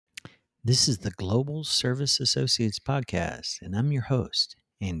This is the Global Service Associates Podcast, and I'm your host,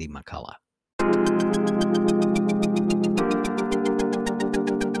 Andy McCullough.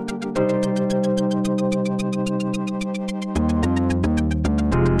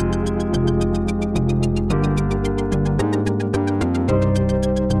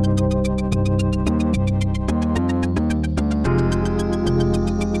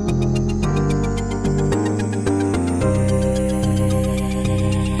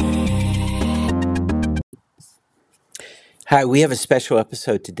 Hi, we have a special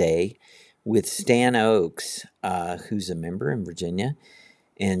episode today with Stan Oakes, who's a member in Virginia.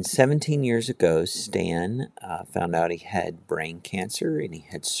 And 17 years ago, Stan found out he had brain cancer and he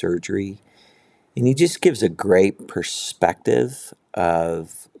had surgery. And he just gives a great perspective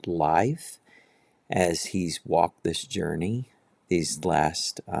of life as he's walked this journey these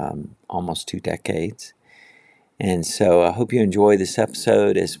last almost 2 decades. And so I hope you enjoy this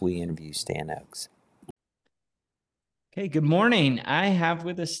episode as we interview Stan Oakes. Okay, good morning. I have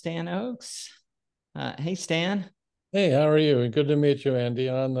with us Stan Oakes. Hey, Stan. Hey, how are you? Good to meet you, Andy,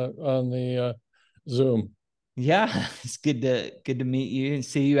 on the Zoom. Yeah, it's good to meet you and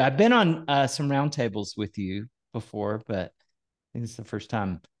see you. I've been on some roundtables with you before, but I think it's the first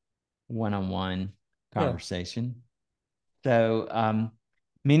time one-on-one conversation. So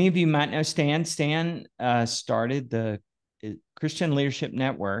many of you might know Stan. Stan started the Christian Leadership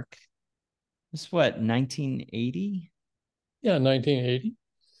Network. This is what, 1980? Yeah, 1980.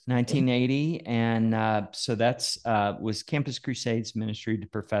 1980, and so that's was Campus Crusades ministry to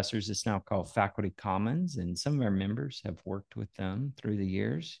professors. It's now called Faculty Commons, and some of our members have worked with them through the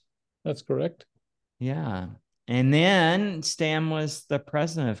years. That's correct. Yeah, and then Stan was the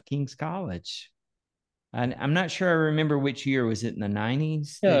president of King's College. And I'm not sure I remember which year. Was it in the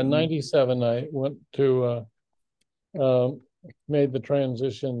 90s? Yeah, in 97, I went to made the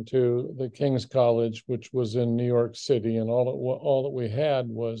transition to the King's College, which was in New York City, and all that we had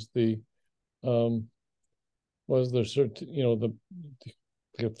was the the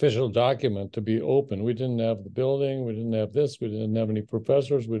official document to be open. We didn't have the building, we didn't have this, we didn't have any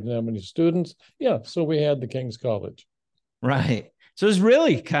professors, we didn't have any students. Yeah, so we had the King's College. Right. So it was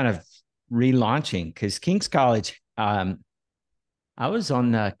really kind of relaunching because King's College, I was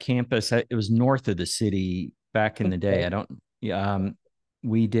on the campus. It was north of the city back in the day.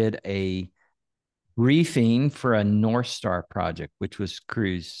 We did a briefing for a North Star project, which was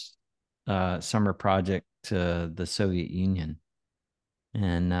Crew's summer project to the Soviet Union.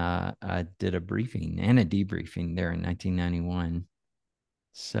 And I did a briefing and a debriefing there in 1991.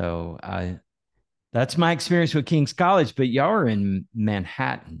 So that's my experience with King's College, but y'all are in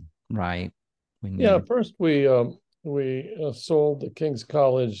Manhattan, right? First we sold the King's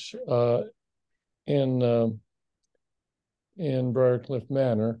College in Briarcliff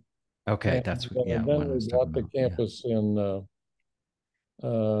Manor. Okay, and, that's then we bought the campus in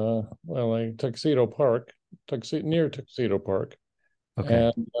Tuxedo Park, near Tuxedo Park.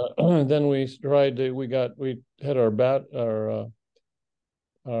 Okay. And then we had our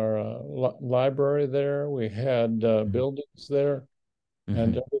library there. We had buildings there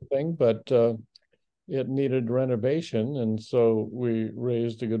and everything, but it needed renovation, and so we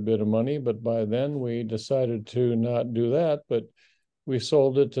raised a good bit of money. But by then we decided to not do that, but we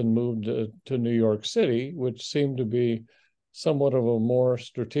sold it and moved to New York City, which seemed to be somewhat of a more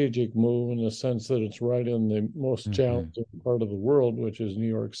strategic move in the sense that it's right in the most challenging part of the world, which is New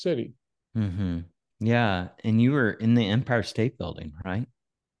York City. Yeah, and you were in the Empire State Building, right?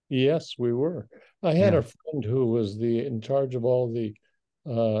 Yes, we were. I had a friend who was in charge of all the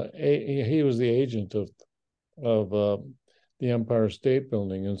he was the agent of the Empire State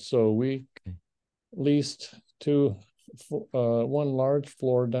Building, and so we leased one large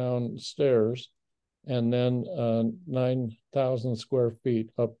floor downstairs, and then 9,000 square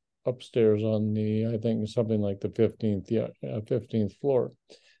feet upstairs on I think something like the 15th floor.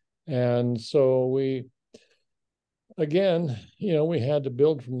 And so we had to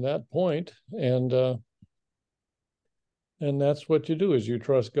build from that point, and that's what you do, is you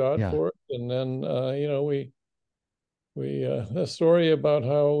trust God for it. And then the story about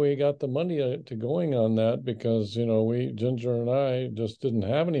how we got the money to going on that, because Ginger and I just didn't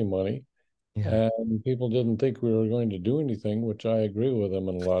have any money, and people didn't think we were going to do anything, which I agree with them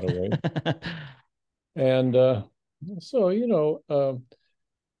in a lot of ways. And so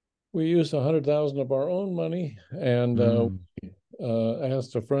we used 100,000 of our own money, and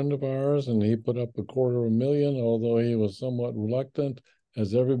asked a friend of ours, and he put up $250,000, although he was somewhat reluctant,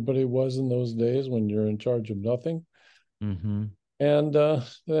 as everybody was in those days when you're in charge of nothing. And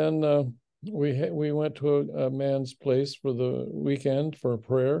then we went to a man's place for the weekend for a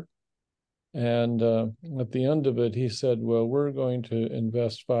prayer, And at the end of it, he said, "Well, we're going to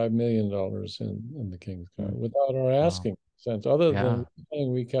invest $5 million in the King's College," Mm. without our Wow. asking sense. Other than Yeah.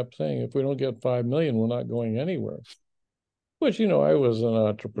 saying, we kept saying, if we don't get 5 million, we're not going anywhere. Which, I was an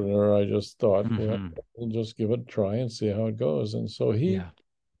entrepreneur. I just thought, well, Hmm. we'll just give it a try and see how it goes. And so he Yeah.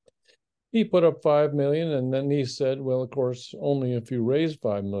 he put up 5 million, and then he said, "Well, of course, only if you raise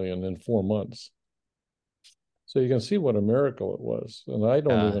 5 million in 4 months." So you can see what a miracle it was. And Yeah.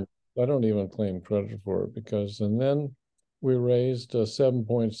 I don't even claim credit for it, because and then we raised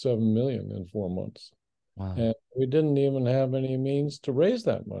 7.7 million in 4 months. Wow. And we didn't even have any means to raise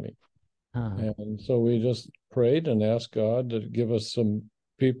that money. Huh. And so we just prayed and asked God to give us some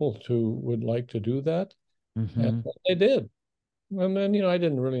people who would like to do that. And Hmm. they did. And then, I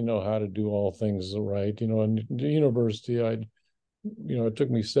didn't really know how to do all things right. In the university, it took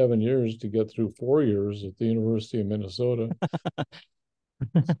me 7 years to get through 4 years at the University of Minnesota.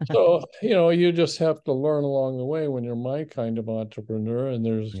 So, you just have to learn along the way when you're my kind of entrepreneur. And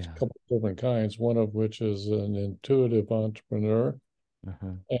there's a Yeah. couple of different kinds, one of which is an intuitive entrepreneur,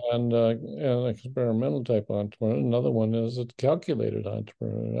 Uh-huh. and an experimental type entrepreneur. Another one is a calculated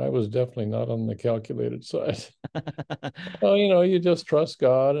entrepreneur. I was definitely not on the calculated side. Well, you just trust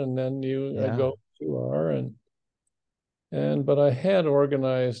God, and then you Yeah. go as you are. But I had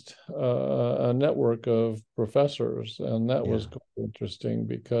organized a network of professors, and that was Yeah. quite interesting,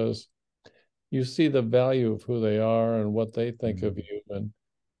 because you see the value of who they are and what they think of you, and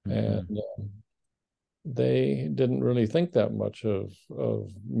Mm-hmm. they didn't really think that much of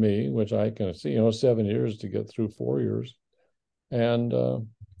me, which I can see. 7 years to get through 4 years, and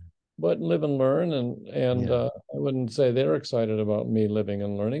but live and learn, and Yeah. I wouldn't say they're excited about me living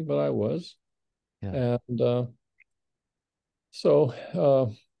and learning, but I was, Yeah. and so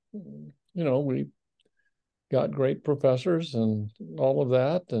we got great professors and all of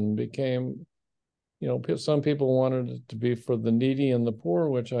that, and became, some people wanted it to be for the needy and the poor,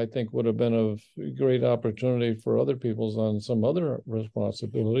 which I think would have been of great opportunity for other people's on some other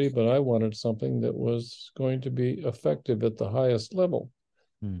responsibility, but I wanted something that was going to be effective at the highest level.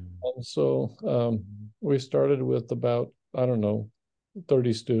 Mm. And so we started with about, I don't know,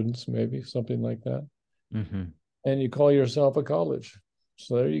 30 students, maybe something like that. Mm-hmm. And you call yourself a college.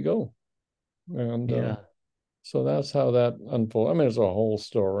 So there you go. And Yeah. so that's how that unfolded. I mean, it's a whole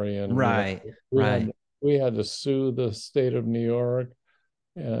story, and Right. we had Right. we had to sue the state of New York,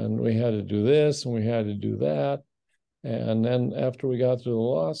 and we had to do this, and we had to do that. And then after we got through the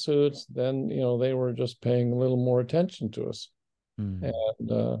lawsuits, then they were just paying a little more attention to us. Mm.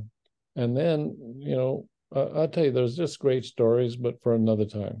 And then I'll tell you, there's just great stories, but for another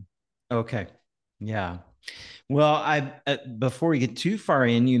time. Okay. Yeah. Well, I before we get too far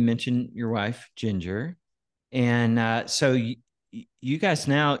in, you mentioned your wife, Ginger. And so you guys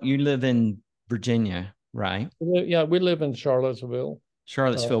now you live in Virginia, right? Yeah, we live in Charlottesville,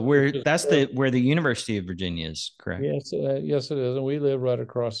 Charlottesville, which where is that's the where the University of Virginia is, correct? yes, yes, it is, and we live right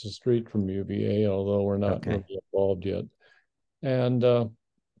across the street from UVA, although we're not Okay. really involved yet. And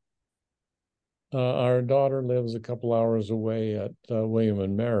our daughter lives a couple hours away at William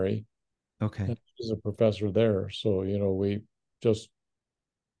and Mary, Okay. and she's a professor there. So we just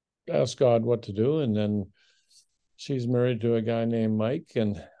ask God what to do, and then she's married to a guy named Mike,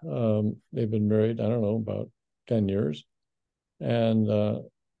 and they've been married, I don't know, about 10 years, and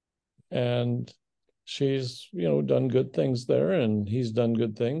and she's done good things there, and he's done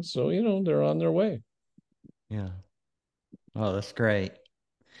good things, so they're on their way. Yeah. Oh, that's great.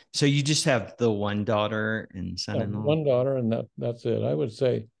 So you just have the one daughter and Yeah, son-in-law? one daughter, and that's it. I would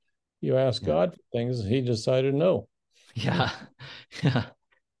say, you ask Yeah. God for things, he decided no. Yeah. Yeah.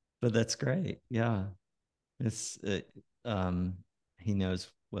 But that's great. Yeah. It's um he knows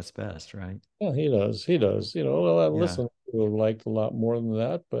what's best, right? Yeah, he does. Well, I Yeah. listen to have liked a lot more than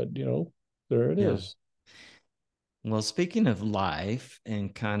that, but there it Yeah. is. Well, speaking of life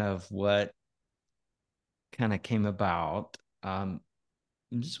and kind of what kind of came about, I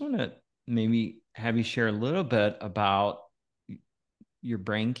just want to maybe have you share a little bit about your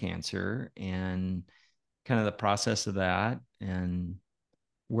brain cancer and kind of the process of that and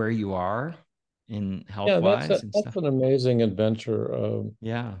where you are in health Yeah, wise and that's stuff. an amazing adventure.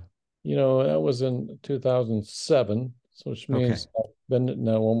 Yeah. That was in 2007, so which Okay. means I've been it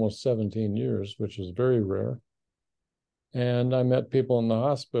now almost 17 years, which is very rare. And I met people in the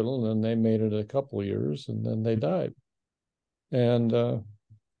hospital, and then they made it a couple of years, and then they died. And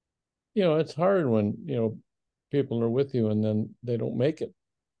it's hard when people are with you and then they don't make it.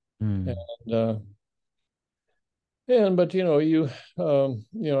 Mm. And but it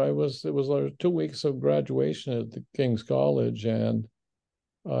was like 2 weeks of graduation at the King's College, and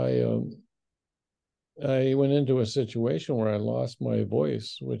I I went into a situation where I lost my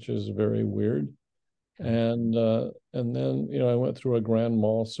voice, which is very weird. And then I went through a grand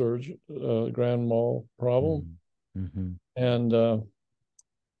mal problem, Mm-hmm. and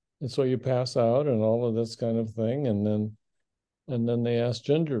so you pass out and all of this kind of thing, and then they asked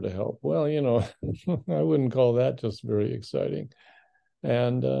Ginger to help. Well, I wouldn't call that just very exciting.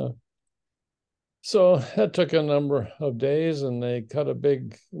 And so that took a number of days, and they cut a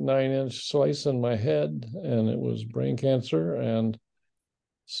big 9-inch slice in my head, and it was brain cancer. And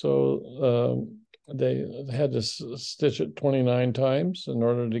so they had to stitch it 29 times in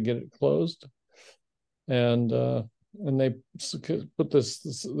order to get it closed. And they put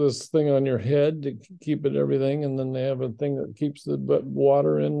this thing on your head to keep it everything, and then they have a thing that keeps the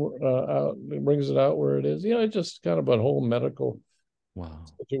water in out, it brings it out where it is. It's just kind of a whole medical Wow.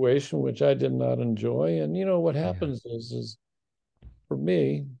 situation, which I did not enjoy. And what Yeah. happens is for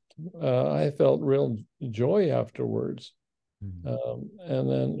me, I felt real joy afterwards, Mm. and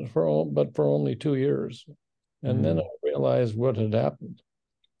then for only 2 years, and then I Mm. realized what had happened.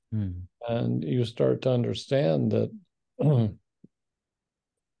 Mm. And you start to understand that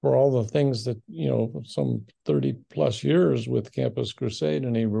for all the things that, some 30 plus years with Campus Crusade,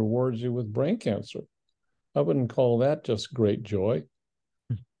 and he rewards you with brain cancer. I wouldn't call that just great joy.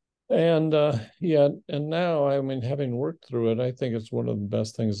 And and now, I mean, having worked through it, I think it's one of the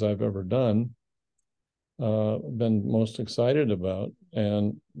best things I've ever done, been most excited about.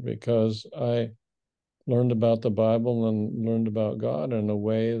 And because I learned about the Bible and learned about God in a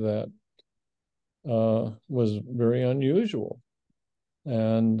way that was very unusual.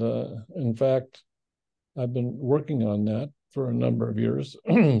 And in fact, I've been working on that for a number of years.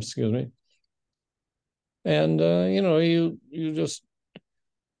 Excuse me. And you just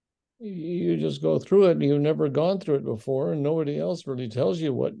go through it, and you've never gone through it before, and nobody else really tells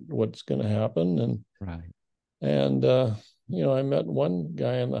you what's going to happen. And Right. and I met one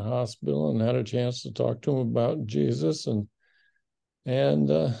guy in the hospital and had a chance to talk to him about Jesus, and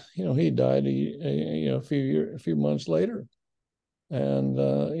he died a few months later. And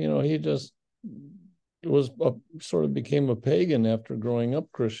he just sort of became a pagan after growing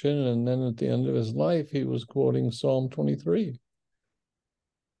up Christian, and then at the end of his life, he was quoting Psalm 23.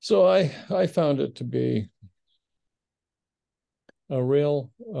 So I found it to be a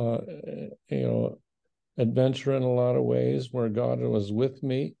real adventure in a lot of ways, where God was with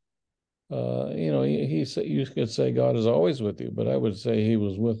me. He said, you could say God is always with you, but I would say he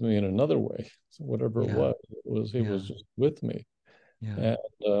was with me in another way. So whatever Yeah. he Yeah. was just with me. Yeah.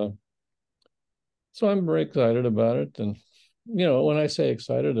 And so I'm very excited about it. And when I say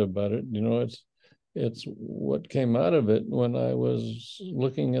excited about it, it's what came out of it when I was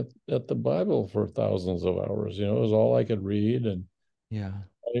looking at the Bible for thousands of hours. It was all I could read. And Yeah.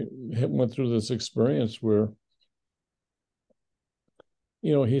 I went through this experience where,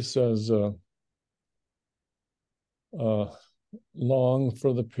 he says, uh, long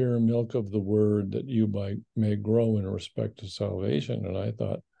for the pure milk of the word, that you may grow in respect to salvation. And I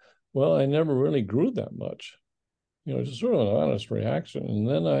thought, well, I never really grew that much. Just sort of an honest reaction. And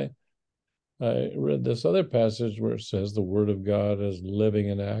then I read this other passage where it says the word of God is living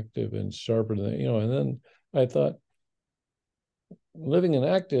and active and sharper than, and then I thought, living and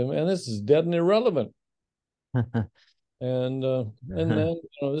active, and this is dead and irrelevant. And then,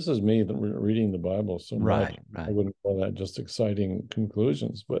 this is me reading the Bible so much. Right. I Right. wouldn't call that just exciting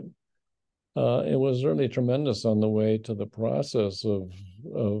conclusions, but it was really tremendous on the way to the process of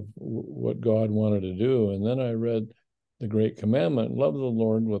what God wanted to do. And then I read the great commandment: love the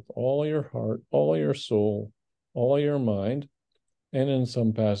Lord with all your heart, all your soul, all your mind, and in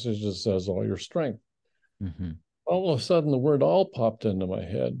some passages it says all your strength. Mm-hmm. All of a sudden, the word "all" popped into my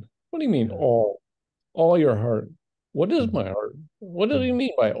head. What do you mean Yeah. all? All your heart? What is Mm-hmm. my heart? What do you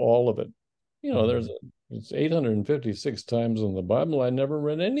mean by all of it? Mm-hmm. It's 856 times in the Bible. I never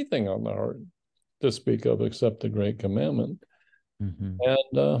read anything on the heart to speak of except the Great Commandment. Mm-hmm.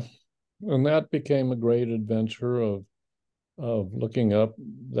 And that became a great adventure of looking up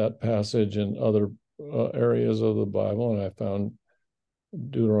that passage in other areas of the Bible. And I found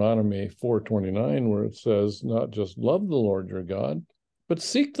Deuteronomy 4:29, where it says, not just love the Lord your God, but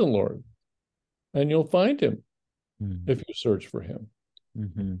seek the Lord, and you'll find him if you search for him.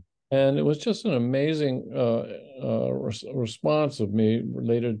 Mm-hmm. And it was just an amazing response of me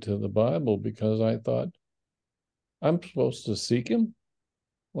related to the Bible, because I thought, I'm supposed to seek him.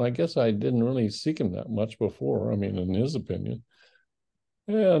 Well, I guess I didn't really seek him that much before. I mean, in his opinion,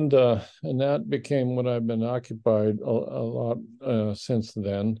 and that became what I've been occupied a lot since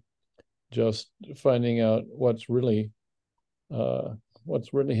then. Just finding out what's really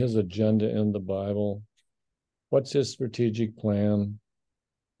his agenda in the Bible, what's his strategic plan?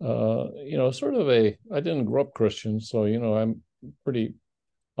 Sort of I didn't grow up Christian, so, I'm pretty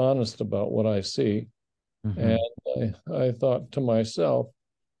honest about what I see. And Mm-hmm. I thought to myself,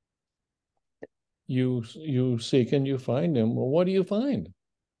 you seek and you find him. Well, what do you find?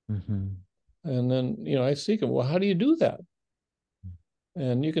 Mm-hmm. And then, I seek him. Well, how do you do that?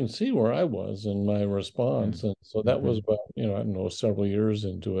 And you can see where I was in my response. And so that was Mm-hmm. about, I don't know, several years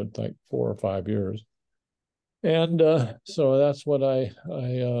into it, like 4 or 5 years. And so that's what I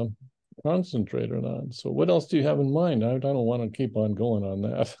concentrated on. So what else do you have in mind? I don't want to keep on going on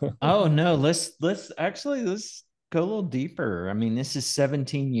that. Oh no, let's go a little deeper. I mean, this is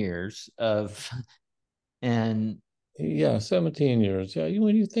 17 years of and Yeah, 17 years. Yeah,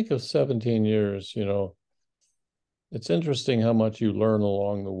 when you think of 17 years, it's interesting how much you learn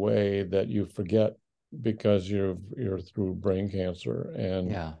along the way that you forget because you're through brain cancer,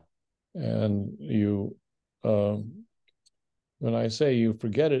 yeah. and you um, when I say you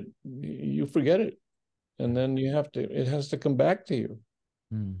forget it, and then it has to come back to you.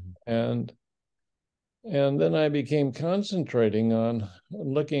 Mm-hmm. And then I became concentrating on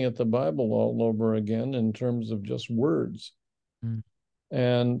looking at the Bible all over again in terms of just words.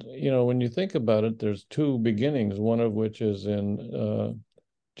 And when you think about it, there's two beginnings, one of which is in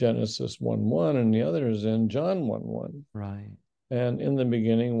Genesis 1:1, and the other is in John 1:1. Right. And in the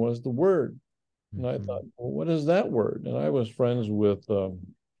beginning was the Word. And I Mm-hmm. thought, well, what is that word? And I was friends with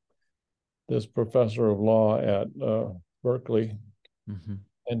this professor of law at Berkeley, Mm-hmm.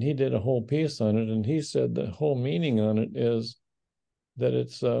 and he did a whole piece on it. And he said the whole meaning on it is that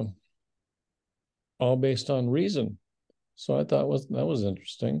it's all based on reason. So I thought that was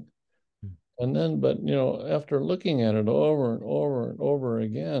interesting. And then, but after looking at it over and over and over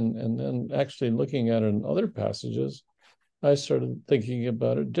again, and then actually looking at it in other passages, I started thinking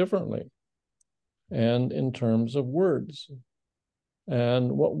about it differently and in terms of words.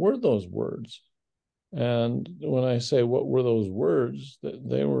 And what were those words? And when I say what were those words,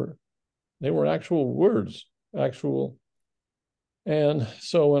 they were actual words, actual. And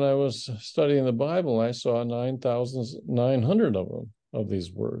so when I was studying the Bible, I saw 9,900 of them, of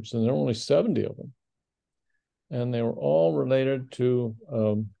these words, and there were only 70 of them. And they were all related to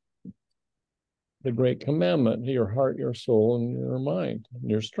the great commandment, your heart, your soul, and your mind, and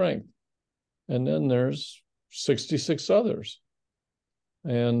your strength. And then there's 66 others,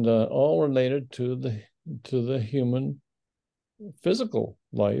 and all related to the human physical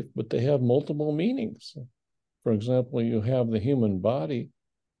life, but they have multiple meanings. For example, you have the human body,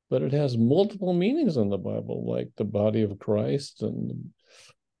 but it has multiple meanings in the Bible, like the body of Christ and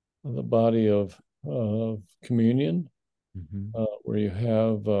the body of communion, Mm-hmm. where you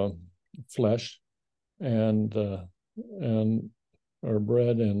have flesh and or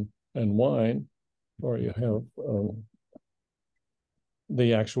bread and wine, or you have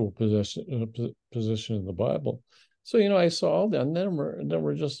the actual position in the Bible. So I saw all that, and then there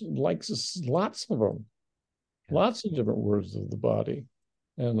were just like lots of them, Yeah. lots of different words of the body,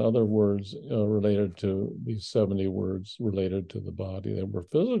 and other words related to these 70 words related to the body. They were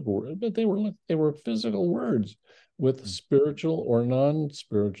physical words, but they were physical words with spiritual or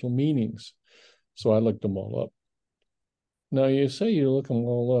non-spiritual meanings. So I looked them all up. Now you say you look them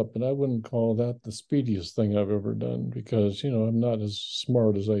all up, but I wouldn't call that the speediest thing I've ever done because I'm not as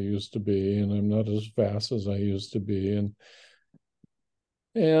smart as I used to be, and I'm not as fast as I used to be,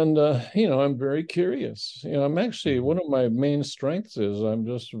 and I'm very curious. I'm actually Mm-hmm. one of my main strengths is I'm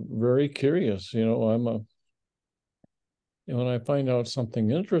just very curious. When I find out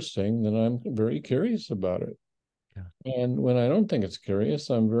something interesting, then I'm very curious about it. Yeah. And when I don't think it's curious,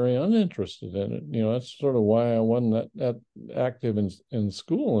 I'm very uninterested in it. That's sort of why I wasn't that active in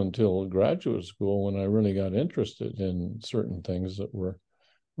school until graduate school, when I really got interested in certain things that were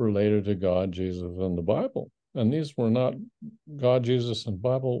related to God, Jesus, and the Bible. And these were not God, Jesus, and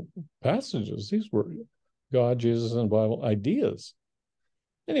Bible passages. These were God, Jesus, and Bible ideas.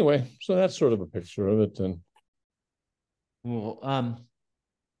 Anyway, so that's sort of a picture of it. And Well,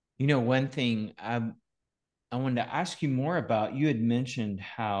 one thing I wanted to ask you more about, you had mentioned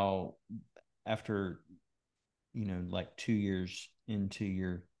how after, like 2 years into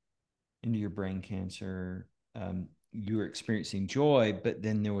your brain cancer, you were experiencing joy, but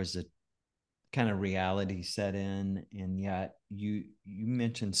then there was a kind of reality set in, and yet you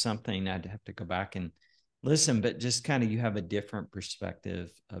mentioned something. I'd have to go back and listen, but just kind of you have a different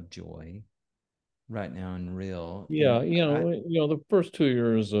perspective of joy right now and real. yeah, And I the first 2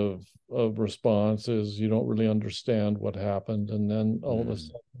 years of response is you don't really understand what happened, and then all of a mm,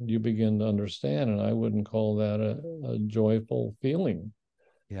 sudden you begin to understand. And I wouldn't call that a joyful feeling.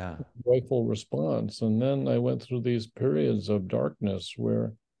 Yeah. joyful response. And then I went through these periods of darkness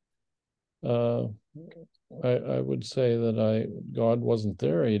where uh, I would say that God wasn't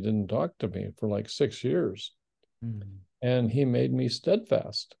there. He didn't talk to me for like 6 years. Mm. And he made me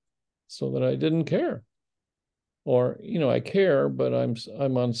steadfast so that I didn't care. Or, I care, but I'm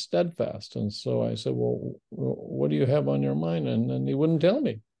unsteadfast. And so I said, well, what do you have on your mind? And then he wouldn't tell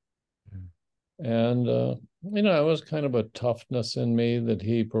me. Mm. And it was kind of a toughness in me that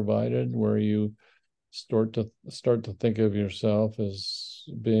he provided, where you start to think of yourself as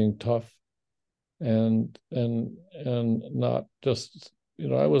being tough and not just,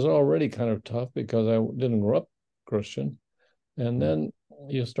 I was already kind of tough because I didn't grow up Christian. And Mm. then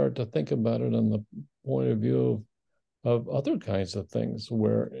you start to think about it on the point of view of other kinds of things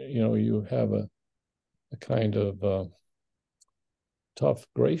where, you have a kind of tough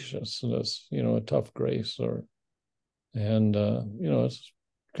graciousness, a tough grace, and it's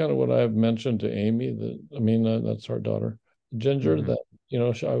kind of what I've mentioned to Amy, that's our daughter, Ginger, Mhm. that,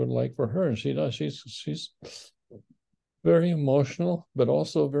 I would like for her, and she does. She's very emotional, but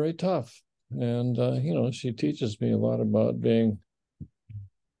also very tough. And, she teaches me a lot about being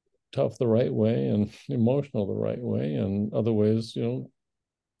tough the right way and emotional the right way. And other ways,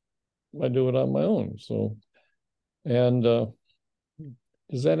 I do it on my own. So, and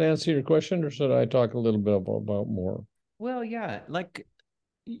does that answer your question, or should I talk a little bit about more? Well, yeah, like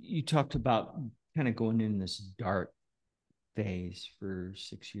you talked about kind of going in this dark phase for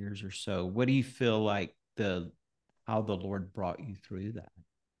 6 years or so. What do you feel like the how the Lord brought you through that?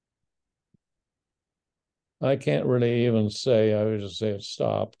 I can't really even say. I would just say it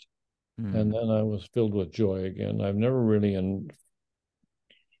stopped. And Mm. then I was filled with joy again. I've never really,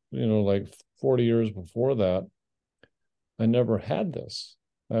 like 40 years before that, I never had this.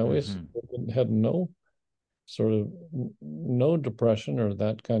 I always Mm-hmm. had sort of no depression or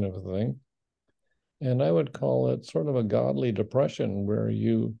that kind of a thing. And I would call it sort of a godly depression where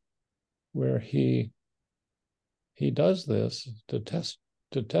he does this to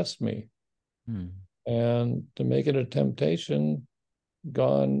test me Mm. and to make it a temptation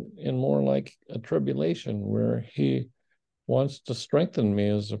gone in more like a tribulation, where he wants to strengthen me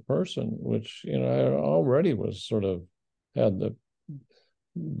as a person, which, I already was sort of had the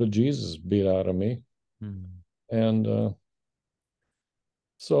bejesus beat out of me. Mm. And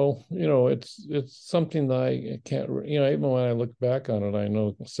so, it's something that I can't, even when I look back on it, I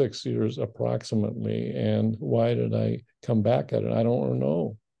know 6 years approximately. And why did I come back at it? I don't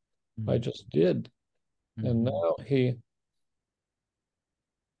know. I Mm. just did. And Mm-hmm. now he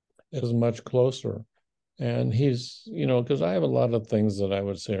is much closer. And he's, because I have a lot of things that I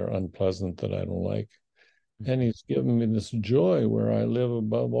would say are unpleasant that I don't like. And Mm-hmm. he's given me this joy where I live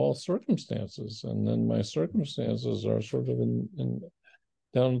above all circumstances. And then my circumstances are sort of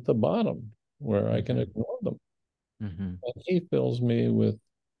down at the bottom where I can Mm-hmm. ignore them. Mm-hmm. And he fills me with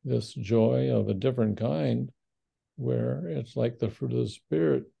this joy of a different kind, where it's like the fruit of the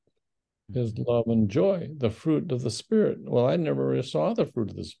Spirit is Mm-hmm. love and joy, the fruit of the Spirit. Well, I never really saw the fruit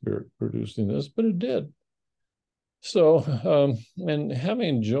of the Spirit producing this, but it did. So, and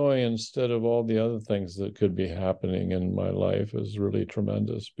having joy instead of all the other things that could be happening in my life is really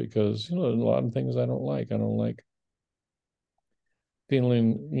tremendous, because, there's a lot of things I don't like. I don't like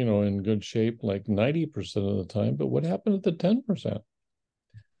feeling, in good shape like 90% of the time, but what happened to the 10%?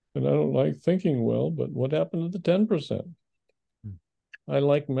 And I don't like thinking well, but what happened to the 10%? I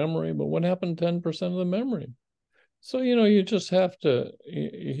like memory, but what happened to 10% of the memory? So, you just have to,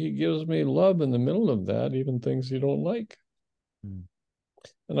 he gives me love in the middle of that, even things you don't like. Mm-hmm.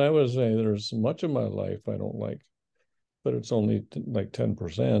 And I would say there's much of my life I don't like, but it's only like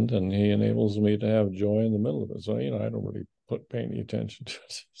 10%. And he enables me to have joy in the middle of it. So, I don't really pay any attention to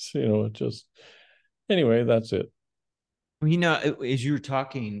it. It just, anyway, that's it. Well, as you were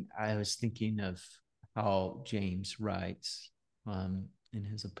talking, I was thinking of how James writes in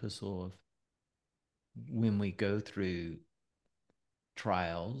his epistle of when we go through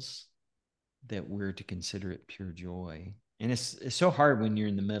trials that we're to consider it pure joy. And it's so hard when you're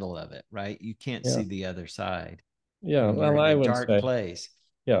in the middle of it, right? You can't Yeah. see the other side Yeah. when you're Well, in I a would dark say, place.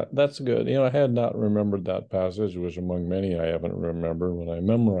 yeah, that's good. I had not remembered that passage, which among many I haven't remembered when I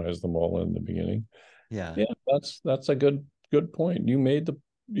memorized them all in the beginning. Yeah. Yeah, that's a good point.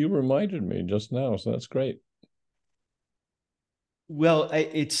 You reminded me just now, so that's great. Well,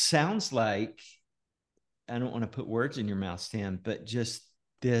 it sounds like I don't want to put words in your mouth, Stan, but just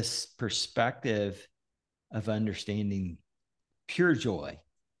this perspective of understanding pure joy,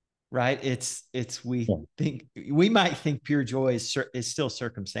 right? It's we Yeah. think we might think pure joy is still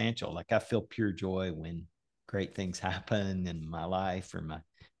circumstantial. Like I feel pure joy when great things happen in my life or my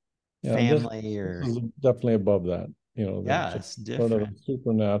Yeah, this family this or is definitely above that. That yeah, just it's sort of different.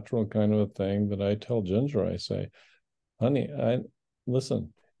 supernatural kind of a thing that I tell Ginger. I say, honey, I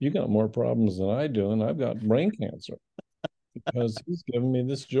listen, you got more problems than I do, and I've got brain cancer because he's given me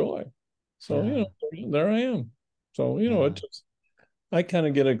this joy. So, Yeah. there I am. So, Yeah. I kind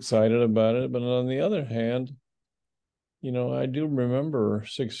of get excited about it, but on the other hand, I do remember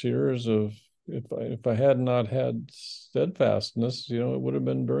 6 years of if I had not had steadfastness, it would have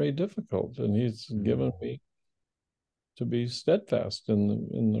been very difficult. And he's given Mm. me to be steadfast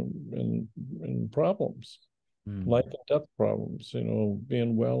in problems, life Mm. and death problems,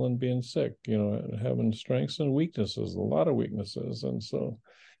 being well and being sick, having strengths and weaknesses, a lot of weaknesses. And so,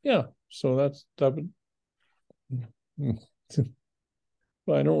 yeah, so that would,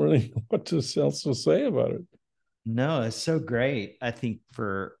 I don't really know what else to say about it. No, it's so great. I think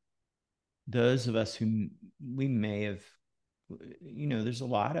for those of us who we may have, there's a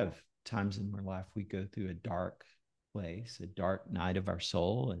lot of times in our life we go through a dark place, a dark night of our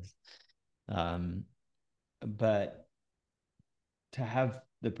soul. Um, but to have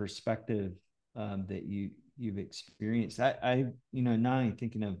the perspective that you've experienced, not only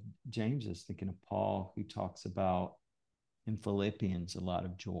thinking of James, I was thinking of Paul, who talks about in Philippians a lot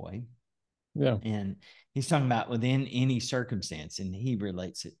of joy. Yeah. And he's talking about within any circumstance, and he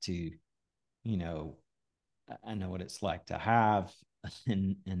relates it to, you know, I know what it's like to have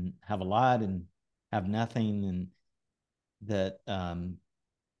and have a lot and have nothing, and that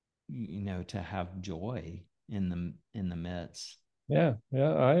to have joy in the midst. Yeah,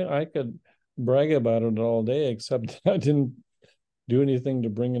 yeah, I could brag about it all day, except I didn't do anything to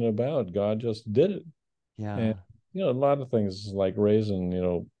bring it about. God just did it. And Yeah. a lot of things like raising, I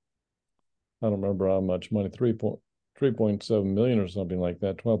don't remember how much money, 3.7 million or something like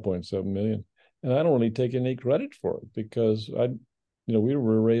that, 12.7 million. And I don't really take any credit for it because we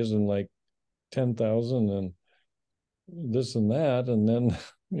were raising like 10,000 and this and that, and then,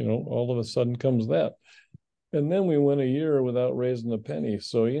 all of a sudden comes that. And then we went a year without raising a penny.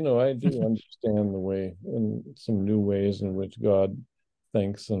 So, I do understand the way in some new ways in which God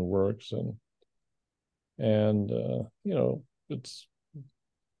thinks and works and it's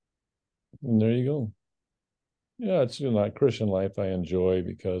and there you go. Yeah, it's not Christian life I enjoy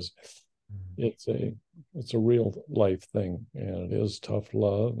because it's a it's a real life thing and it is tough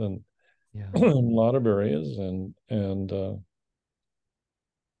love and Yeah. a lot of areas and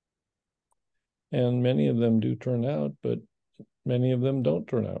many of them do turn out, but many of them don't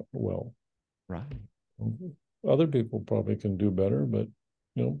turn out well. Right. Other people probably can do better, but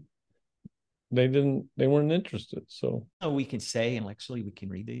you know, they weren't interested. So We can say intellectually we can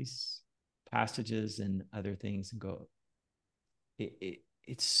read these passages and other things and go,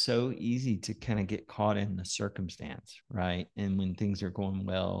 it's so easy to kind of get caught in the circumstance, right? And when things are going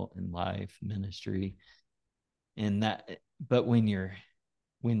well in life, ministry, and that, but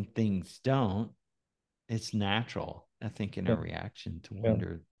when things don't, it's natural, I think, in yeah, our reaction to yeah,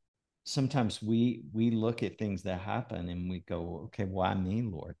 wonder. Sometimes we look at things that happen and we go, okay, why me,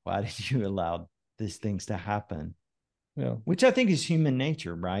 Lord? Why did you allow these things to happen? yeah. Which I think is human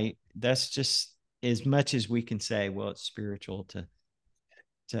nature, right? That's just as much as we can say, well, it's spiritual to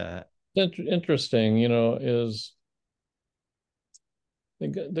Interesting, is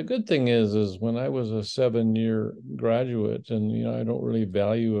the good thing is when I was a 7-year graduate and I don't really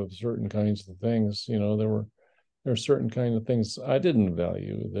value of certain kinds of things, there are certain kind of things I didn't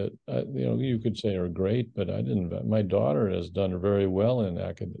value that you could say are great, but I didn't. My daughter has done very well in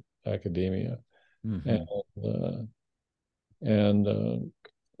academia, and mm-hmm. uh, and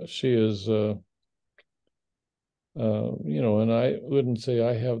she is and I wouldn't say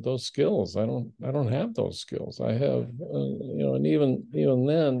I have those skills. I don't have those skills. I have and even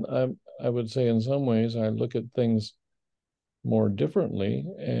then I would say in some ways I look at things more differently,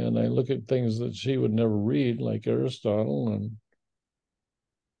 and I look at things that she would never read, like Aristotle and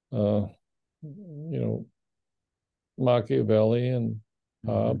uh, you know Machiavelli and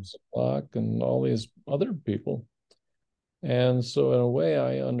Mm-hmm. Hobbes, Locke, and all these other people. And so, in a way,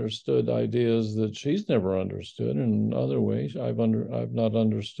 I understood ideas that she's never understood. And in other ways, I've not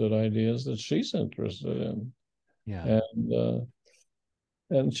understood ideas that she's interested in. Yeah.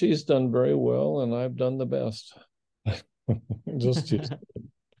 And she's done very well, and I've done the best. Just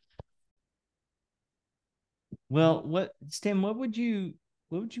Well, Stan, what would you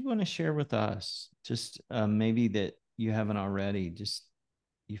want to share with us? Just maybe that you haven't already. Just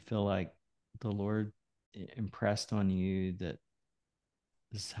you feel like the Lord impressed on you that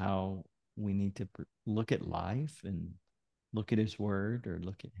this is how we need to look at life and look at His Word or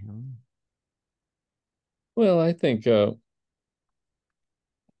look at Him. well, I think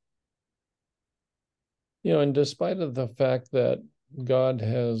in despite of the fact that God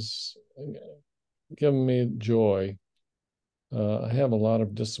has given me joy, I have a lot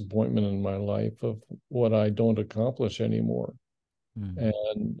of disappointment in my life of what I don't accomplish anymore,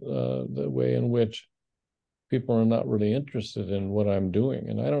 and the way in which people are not really interested in what I'm doing,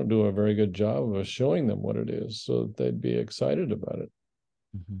 and I don't do a very good job of showing them what it is so that they'd be excited about it.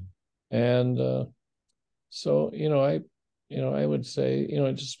 And so, I would say,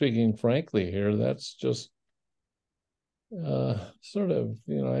 just speaking frankly here, that's just sort of,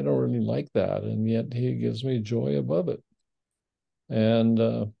 I don't really like that, and yet he gives me joy above it. And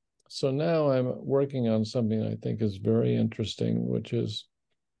so now I'm working on something I think is very interesting, which is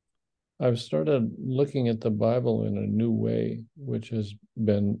I've started looking at the Bible in a new way, which has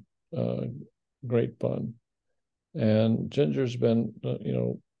been great fun. And Ginger's been,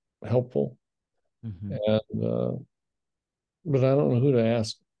 helpful. And but I don't know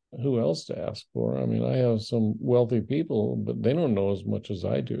who else to ask for. I mean, I have some wealthy people, but they don't know as much as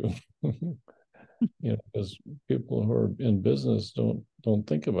I do. Because people who are in business don't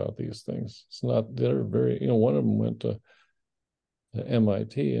think about these things. It's not, they're very, one of them went to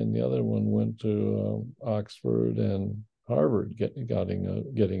MIT, and the other one went to Oxford and Harvard, getting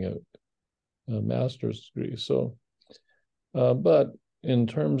a master's degree. So, but in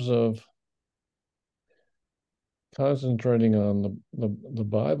terms of concentrating on the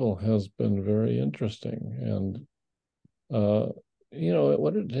Bible has been very interesting, and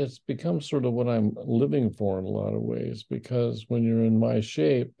what it has become sort of what I'm living for in a lot of ways. Because when you're in my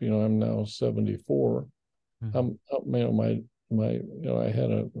shape, I'm now 74. I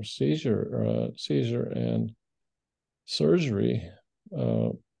had a seizure and surgery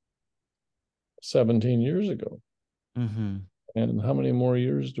 17 years ago. And how many more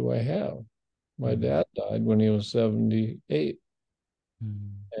years do I have? My dad died when he was 78.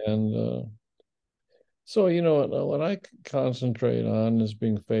 And so, what I concentrate on is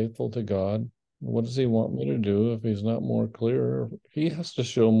being faithful to God. What does he want me to do? If he's not more clear, he has to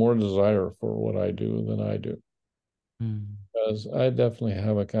show more desire for what I do than I do. Because I definitely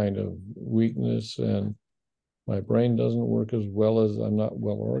have a kind of weakness, and my brain doesn't work as well, as I'm not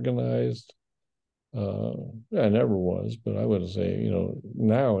well organized. I never was, but I would say,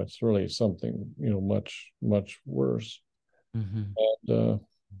 now it's really something, much, much worse. And,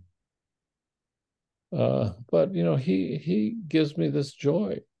 but he gives me this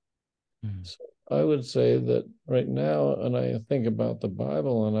joy. So I would say that right now, and I think about the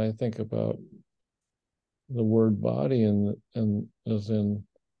Bible, and I think about the word body, and as in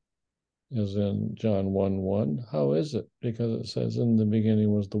John 1:1. How is it? Because it says in the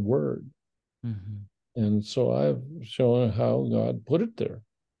beginning was the Word. And so I've shown how God put it there,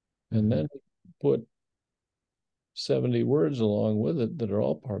 and then put 70 words along with it that are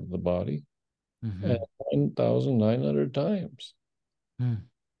all part of the body, and 1,900 times.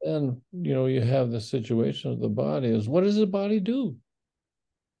 And you have the situation of the body is, what does the body do?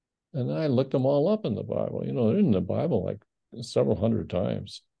 And I looked them all up in the Bible. They're in the Bible like several hundred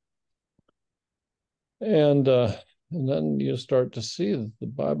times. And then you start to see that the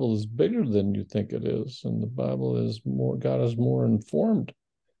Bible is bigger than you think it is, and the Bible is more, God is more informed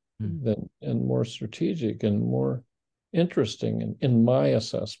and more strategic and more interesting in my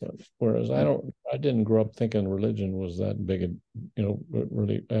assessment. Whereas I didn't grow up thinking religion was that big,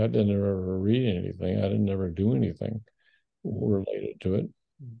 really, I didn't ever read anything. I didn't ever do anything related to it.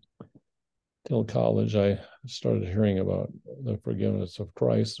 Till college, I started hearing about the forgiveness of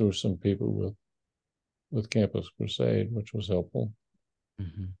Christ through some people with Campus Crusade, which was helpful.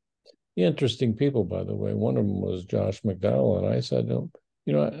 Interesting people, by the way. One of them was Josh McDowell, and I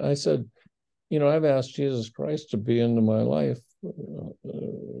said, I've asked Jesus Christ to be into my life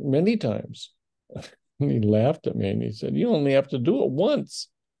many times. And he laughed at me and he said, you only have to do it once.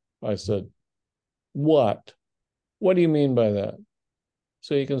 I said, what? What do you mean by that?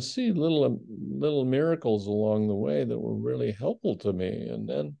 So you can see little miracles along the way that were really helpful to me. And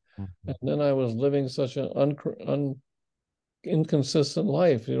then I was living such an inconsistent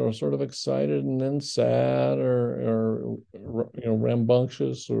life, sort of excited and then sad or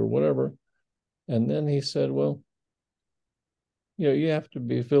rambunctious or whatever. And then he said, well, you have to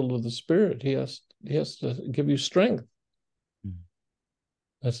be filled with the Spirit. He has to give you strength.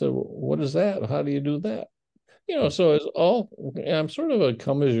 I said, well, what is that? How do you do that? So I'm sort of a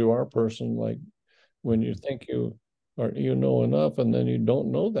come as you are person, like when you think you know enough, and then you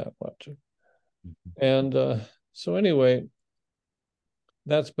don't know that much. And so anyway,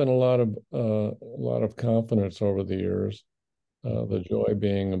 that's been a lot of confidence over the years. The joy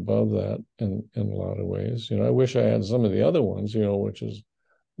being above that in a lot of ways. I wish I had some of the other ones, which is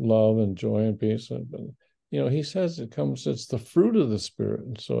love and joy and peace. he says it's the fruit of the Spirit.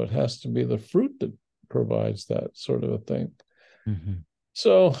 And so it has to be the fruit that provides that sort of a thing. Mm-hmm.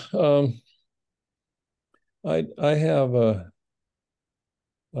 So I have a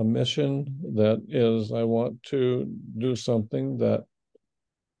mission that is I want to do something that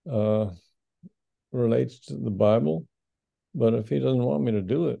relates to the Bible. But if he doesn't want me to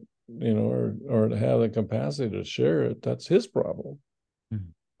do it, or to have the capacity to share it, that's his problem.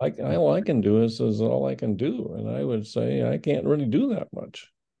 All I can do is all I can do, and I would say I can't really do that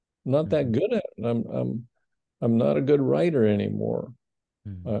much. I'm not that good at it. I'm not a good writer anymore.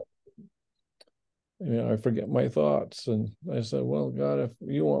 I forget my thoughts, and I said, "Well, God, if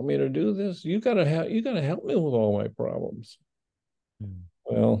you want me to do this, you gotta help me with all my problems."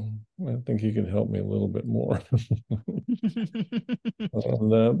 Well, I think you can help me a little bit more.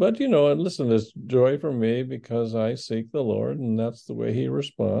 But listen, it's joy for me because I seek the Lord, and that's the way He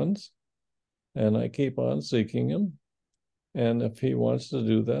responds, and I keep on seeking Him. And if He wants to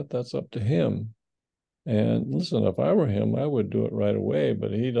do that, that's up to Him. And listen, if I were Him, I would do it right away,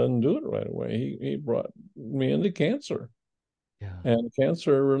 but He doesn't do it right away. He brought me into cancer, and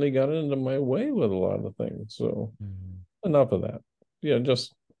cancer really got into my way with a lot of things. So enough of that. Yeah,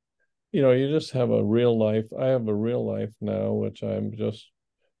 you just have a real life. I have a real life now, which I'm just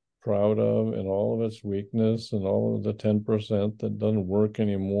proud of, and all of its weakness and all of the 10% that doesn't work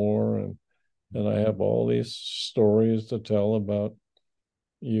anymore. And I have all these stories to tell about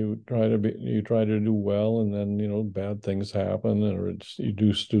you try to do well, and then bad things happen, or you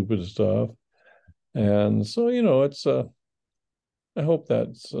do stupid stuff. And so it's I hope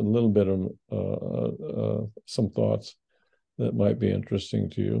that's a little bit of some thoughts that might be interesting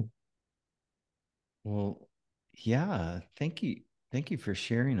to you. Well, yeah, thank you. Thank you for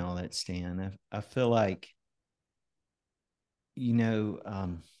sharing all that, Stan. I feel like,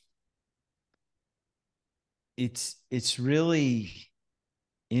 it's really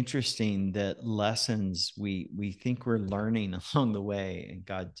interesting that lessons we think we're learning along the way, and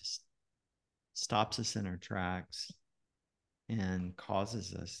God just stops us in our tracks and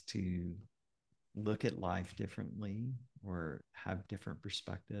causes us to look at life differently or have different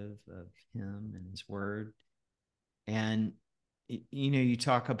perspective of Him and His Word. And you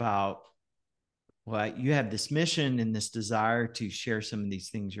talk about, well, you have this mission and this desire to share some of these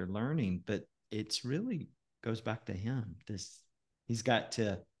things you're learning, but it's really goes back to Him. He's got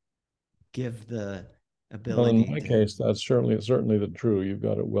to give the ability. Well, in my case, that's certainly the true. You've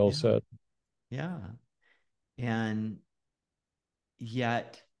got it well said. Yeah. And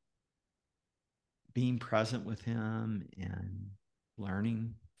yet being present with Him and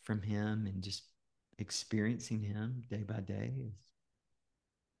learning from Him and just experiencing Him day by day is,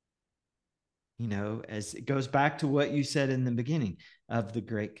 as it goes back to what you said in the beginning of the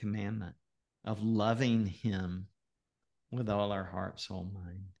great commandment of loving Him with all our heart, soul,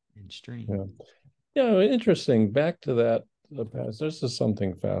 mind, and strength. Yeah, interesting. Back to that, this is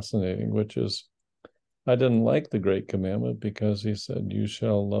something fascinating, which is I didn't like the great commandment because He said, "You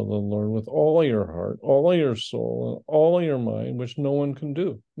shall love the Lord with all your heart, all your soul, and all your mind," which no one can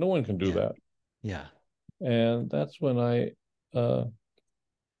do. No one can do that. Yeah. And that's when I'll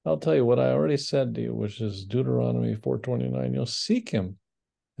tell you what I already said to you, which is Deuteronomy 4:29. You'll seek Him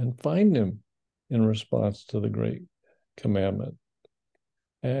and find Him in response to the great commandment.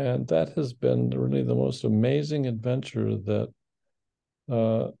 And that has been really the most amazing adventure that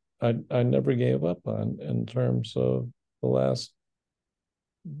I never gave up on in terms of the last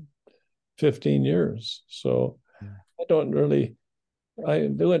 15 years. So I do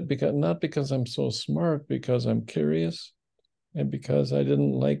it not because I'm so smart, because I'm curious, and because I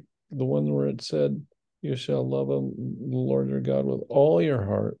didn't like the one where it said, "You shall love the Lord your God with all your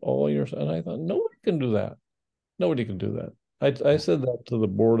heart, and I thought, nobody can do that. Nobody can do that. I said that to the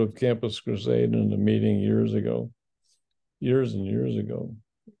board of Campus Crusade in a meeting years and years ago,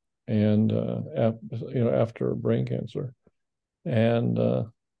 and after brain cancer, and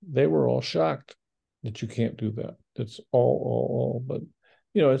they were all shocked that you can't do that. It's all, but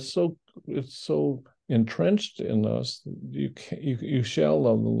it's so entrenched in us. You shall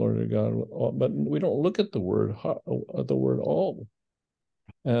love the Lord your God, but we don't look at the word all.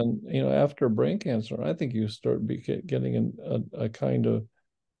 And after brain cancer, I think you start getting a kind of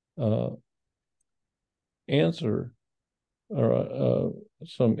answer or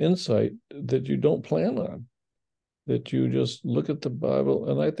some insight that you don't plan on. That you just look at the Bible,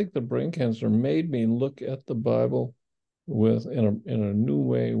 and I think the brain cancer made me look at the Bible in a new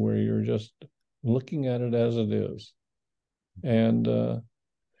way, where you're just looking at it as it is. And I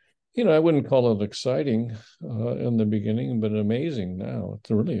wouldn't call it exciting in the beginning, but amazing now. It's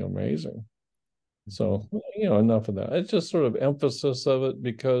really amazing. So, enough of that. It's just sort of emphasis of it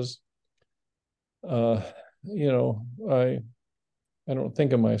because, uh, you know, I don't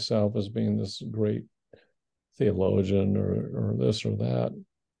think of myself as being this great theologian or this or that.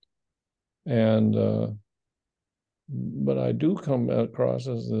 And, but I do come across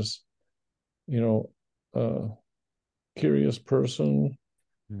as this, you know, uh, curious person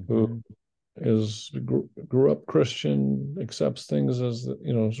who Mm-hmm. grew up Christian, accepts things as,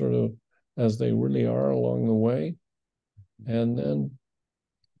 sort of as they really are along the way. And then,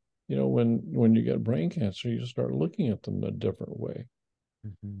 when you get brain cancer, you start looking at them a different way.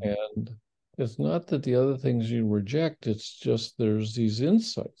 Mm-hmm. And it's not that the other things you reject, it's just there's these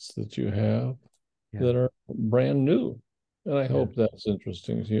insights that you have Yeah. that are brand new. And I Yeah. hope that's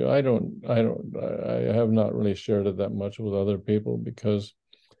interesting to you. I have not really shared it that much with other people because,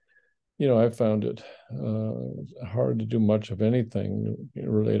 I found it hard to do much of anything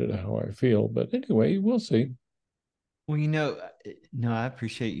related to how I feel. But anyway, we'll see. Well, no, I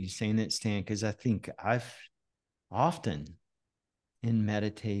appreciate you saying that, Stan, because I think I've often in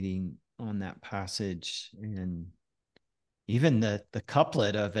meditating on that passage and even the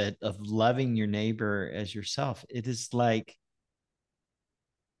couplet of it of loving your neighbor as yourself, it is like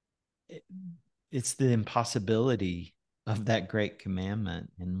it's the impossibility of that great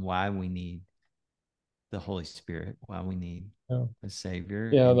commandment and why we need the Holy Spirit, why we need Yeah. a Savior.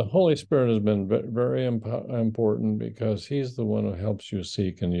 Yeah, the And Holy Spirit has been very important because He's the one who helps you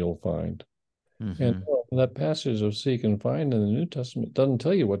seek and you'll find. And mm-hmm, that passage of seek and find in the New Testament doesn't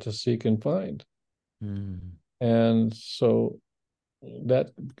tell you what to seek and find. mm, And so that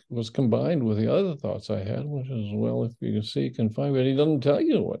was combined with the other thoughts I had, which is, well, if you seek and find, but He doesn't tell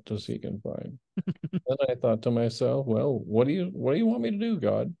you what to seek and find. Then I thought to myself, well, what do you want me to do,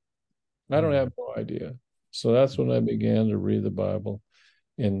 God? I don't mm, have no idea. So that's when I began to read the Bible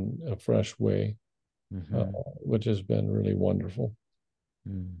in a fresh way, mm-hmm, which has been really wonderful.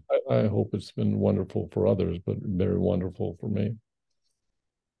 mm. I hope it's been wonderful for others, but very wonderful for me.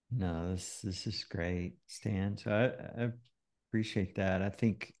 No, this is great, Stan. So I appreciate that. I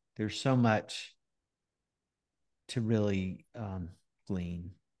think there's so much to really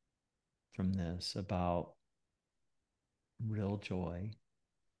glean from this about real joy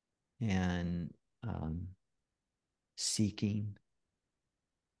and seeking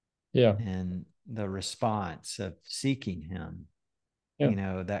Yeah, and the response of seeking Him.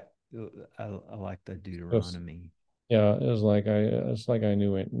 yeah. That I like the Yes. Deuteronomy. Yeah, it's like I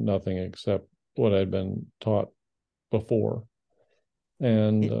knew nothing except what I'd been taught before,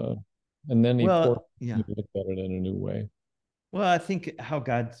 and It, uh, and then He forced yeah. me to look at it in a new way. Well, I think how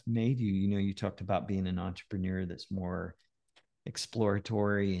God's made you. You talked about being an entrepreneur that's more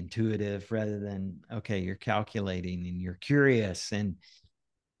exploratory, intuitive, rather than okay, you're calculating and you're curious,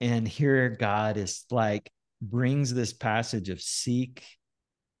 and here God is like brings this passage of seek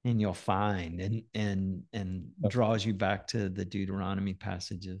and you'll find and draws you back to the Deuteronomy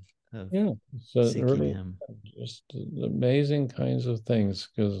passage of Yeah, so seeking really Him. just amazing kinds of things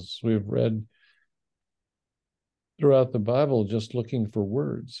because we've read throughout the Bible just looking for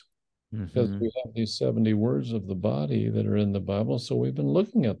words because Mm-hmm. we have these 70 words of the body that are in the Bible. So we've been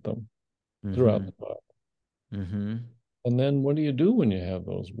looking at them throughout Mm-hmm. the Bible. Mm-hmm. And then what do you do when you have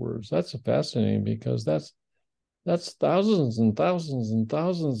those words? That's fascinating because that's thousands and thousands and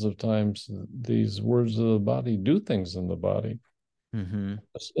thousands of times these words of the body do things in the body. Mm-hmm.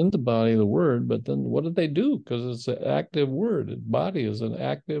 It's in the body, the word, but then what did they do? Because it's an active word. Body is an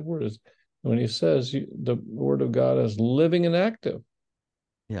active word. When He says the word of God is living and active.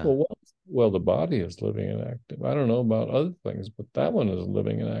 Yeah. Well, the body is living and active. I don't know about other things, but that one is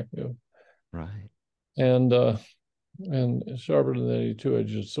living and active. Right. And sharper than any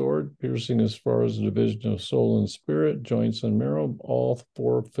two-edged sword, piercing as far as the division of soul and spirit, joints and marrow, all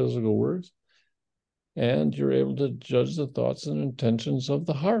four physical words. And you're able to judge the thoughts and intentions of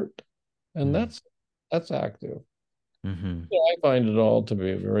the heart. And Mm-hmm. that's active. Mm-hmm. Yeah, I find it all to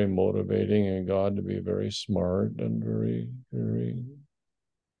be very motivating and God to be very smart and very, very.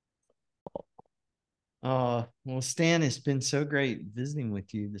 Well, Stan, it's been so great visiting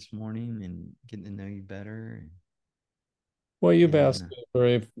with you this morning and getting to know you better. Well, you've And asked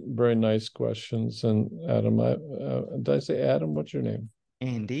very, very nice questions. And Adam, did I say Adam? What's your name?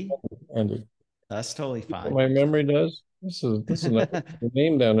 Andy, Andy. that's totally fine. My memory does. This is your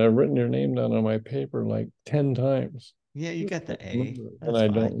name down. I've written your name down on my paper like 10 times. Yeah, you got the A. And That's I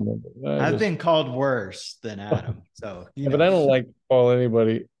don't fine. remember. I've been called worse than Adam. So, But I don't like to call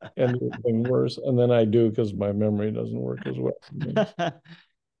anybody anything worse, and then I do because my memory doesn't work as well.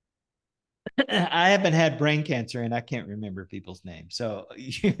 I haven't had brain cancer and I can't remember people's names. So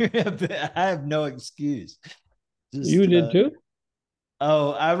I have no excuse. You did too?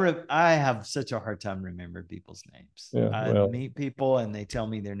 Oh, I have such a hard time remembering people's names. Yeah, I well, meet people and they tell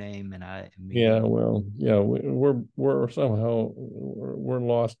me their name and I yeah, immediately. well, yeah, we're somehow we're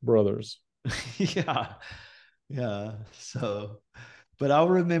lost brothers. Yeah. Yeah. So, but I'll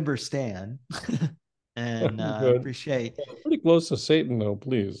remember Stan and Good. appreciate. Pretty close to Satan, though.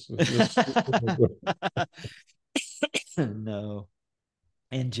 Please, No.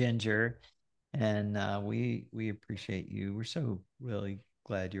 And Ginger. And we appreciate you. We're so really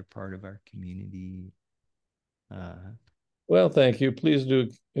glad you're part of our community. Well, thank you. Please do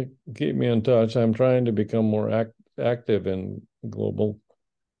keep me in touch. I'm trying to become more active in global,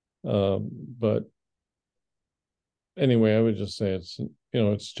 but anyway, I would just say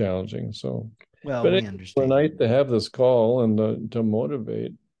it's challenging. So, Well, but we it's understand. nice to have this call and to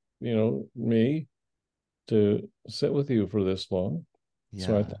motivate me to sit with you for this long.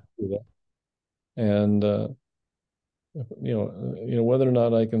 So I Yeah. thank you for that. And whether or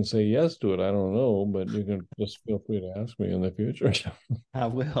not I can say yes to it, I don't know, but you can just feel free to ask me in the future. I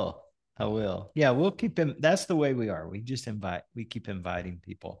will. I will. Yeah, we'll keep him. That's the way we are. We keep inviting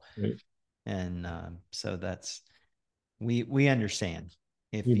people. Right. And so we understand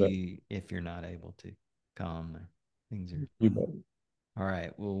if You bet. if you're not able to come. Things are You bet. all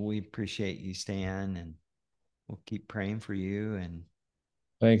right. Well, we appreciate you, Stan, and we'll keep praying for you. And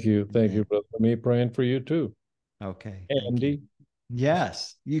Thank you. Thank you, brother. Me praying for you too. okay, thank you. Andy.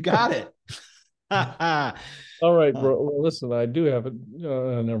 Yes, you got it. All right, bro. Well, listen, I do have it.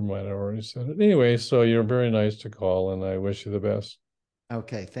 Never mind. I already said it. Anyway, so you're very nice to call, and I wish you the best.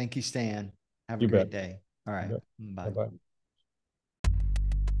 Okay. Thank you, Stan. Have a You bet. great day. All right. Bye. Bye-bye.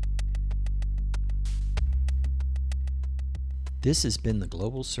 This has been the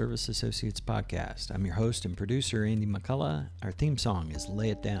Global Service Associates Podcast. I'm your host and producer, Andy McCullough. Our theme song is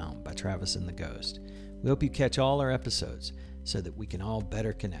Lay It Down by Travis and the Ghost. We hope you catch all our episodes so that we can all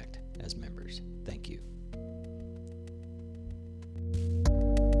better connect as members. Thank you.